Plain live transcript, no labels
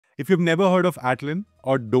If you've never heard of Atlan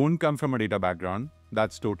or don't come from a data background,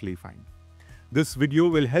 that's totally fine. This video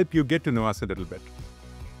will help you get to know us a little bit.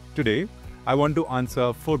 Today, I want to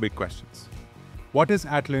answer 4 big questions. What is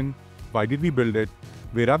Atlan? Why did we build it?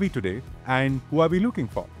 Where are we today? And who are we looking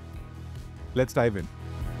for? Let's dive in.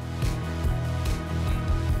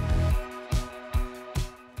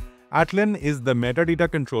 Atlan is the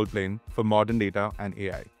metadata control plane for modern data and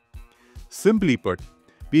AI. Simply put,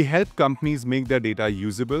 we help companies make their data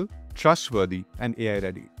usable, trustworthy, and AI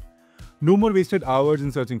ready. No more wasted hours in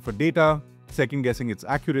searching for data, second-guessing its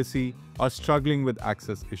accuracy, or struggling with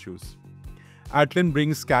access issues. Atlan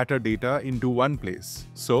brings scattered data into one place,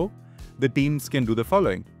 so the teams can do the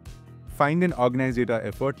following: find and organize data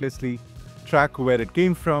effortlessly, track where it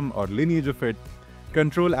came from or lineage of it,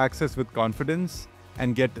 control access with confidence,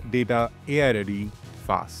 and get data AI ready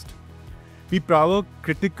fast. We power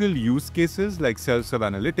critical use cases like self-serve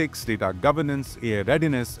analytics, data governance, AI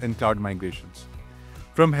readiness, and cloud migrations.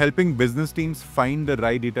 From helping business teams find the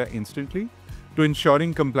right data instantly to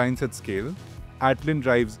ensuring compliance at scale, Atlan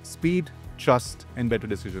drives speed, trust, and better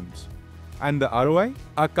decisions. And the ROI?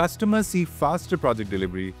 Our customers see faster project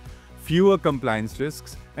delivery, fewer compliance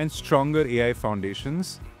risks, and stronger AI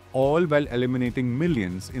foundations, all while eliminating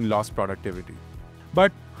millions in lost productivity.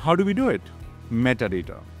 But how do we do it?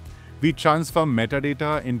 Metadata. We transform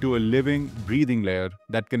metadata into a living, breathing layer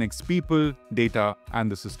that connects people, data,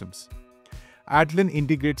 and the systems. Atlan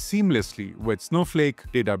integrates seamlessly with Snowflake,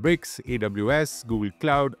 Databricks, AWS, Google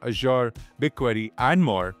Cloud, Azure, BigQuery, and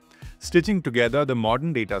more, stitching together the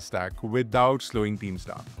modern data stack without slowing teams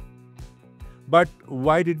down. But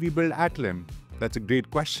why did we build Atlan? That's a great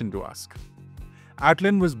question to ask.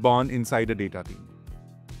 Atlan was born inside a data team.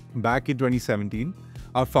 Back in 2017,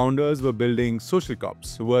 our founders were building social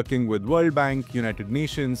corps, working with World Bank, United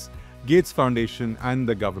Nations, Gates Foundation, and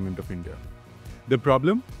the Government of India. The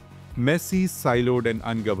problem? Messy, siloed, and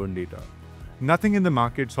ungoverned data. Nothing in the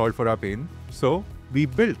market solved for our pain, so we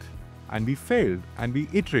built, and we failed, and we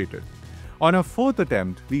iterated. On our 4th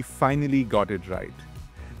attempt, we finally got it right.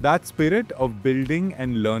 That spirit of building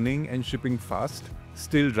and learning and shipping fast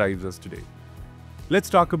still drives us today. Let's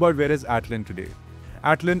talk about where is Atlan today.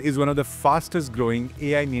 Atlan is one of the fastest growing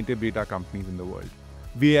AI native data companies in the world.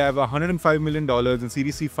 We have $105 million in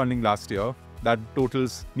Series C funding last year. That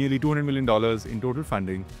totals nearly $200 million in total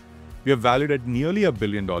funding. We are valued at nearly $1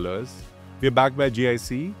 billion. We are backed by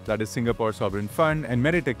GIC, that is Singapore Sovereign Fund, and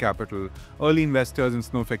Meritech Capital, early investors in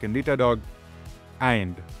Snowflake and Datadog.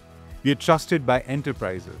 And we are trusted by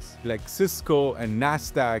enterprises like Cisco and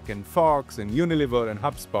Nasdaq and Fox and Unilever and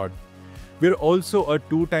HubSpot. We are also a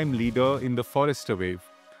 2-time leader in the Forrester Wave,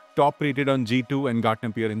 top rated on G2 and Gartner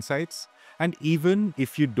Peer Insights. And even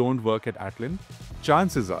if you don't work at Atlan,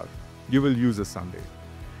 chances are you will use us someday.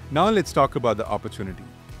 Now let's talk about the opportunity.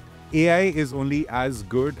 AI is only as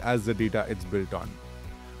good as the data it's built on.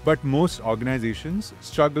 But most organizations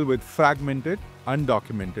struggle with fragmented,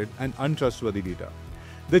 undocumented, and untrustworthy data.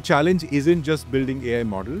 The challenge isn't just building AI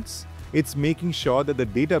models, it's making sure that the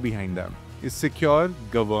data behind them is secure,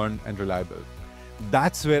 governed, and reliable.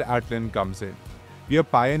 That's where Atlan comes in. We are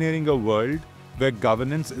pioneering a world where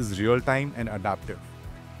governance is real-time and adaptive.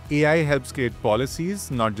 AI helps create policies,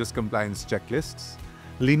 not just compliance checklists.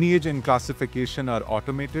 Lineage and classification are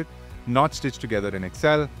automated, not stitched together in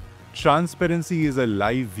Excel. Transparency is a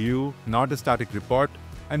live view, not a static report.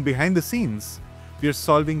 And behind the scenes, we are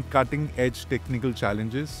solving cutting-edge technical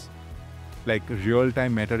challenges like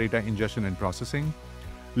real-time metadata ingestion and processing,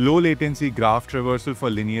 low-latency graph traversal for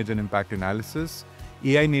lineage and impact analysis,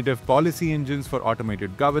 AI-native policy engines for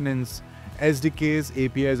automated governance, SDKs,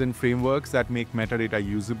 APIs, and frameworks that make metadata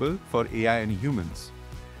usable for AI and humans.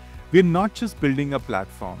 We're not just building a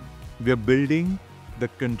platform, we're building the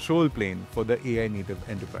control plane for the AI-native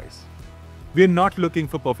enterprise. We're not looking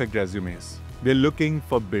for perfect resumes. We're looking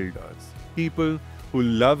for builders, people who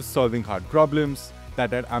love solving hard problems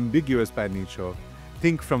that are ambiguous by nature,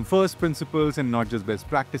 think from first principles and not just best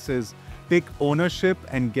practices, take ownership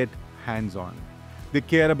and get hands-on. They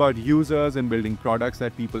care about users and building products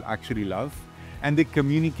that people actually love, and they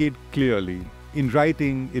communicate clearly in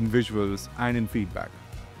writing, in visuals, and in feedback.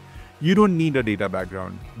 You don't need a data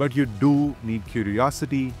background, but you do need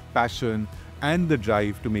curiosity, passion, and the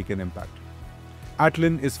drive to make an impact.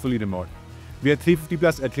 Atlan is fully remote. We are 350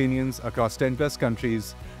 plus Atlanians across 10 plus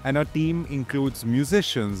countries, and our team includes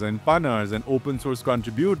musicians and punners and open source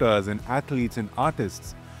contributors and athletes and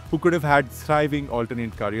artists who could have had thriving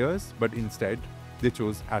alternate careers, but instead they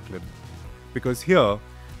chose Atlan. Because here,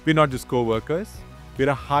 we're not just co-workers, we're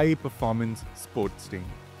a high-performance sports team,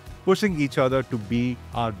 pushing each other to be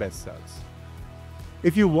our best selves.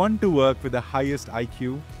 If you want to work with the highest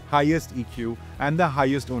IQ, highest EQ, and the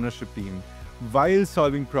highest ownership team, while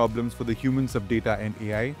solving problems for the humans of data and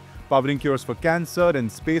AI, powering cures for cancer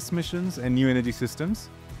and space missions and new energy systems,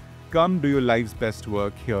 come do your life's best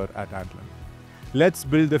work here at Atlan. Let's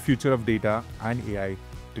build the future of data and AI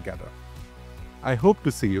together. I hope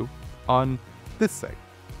to see you on this side.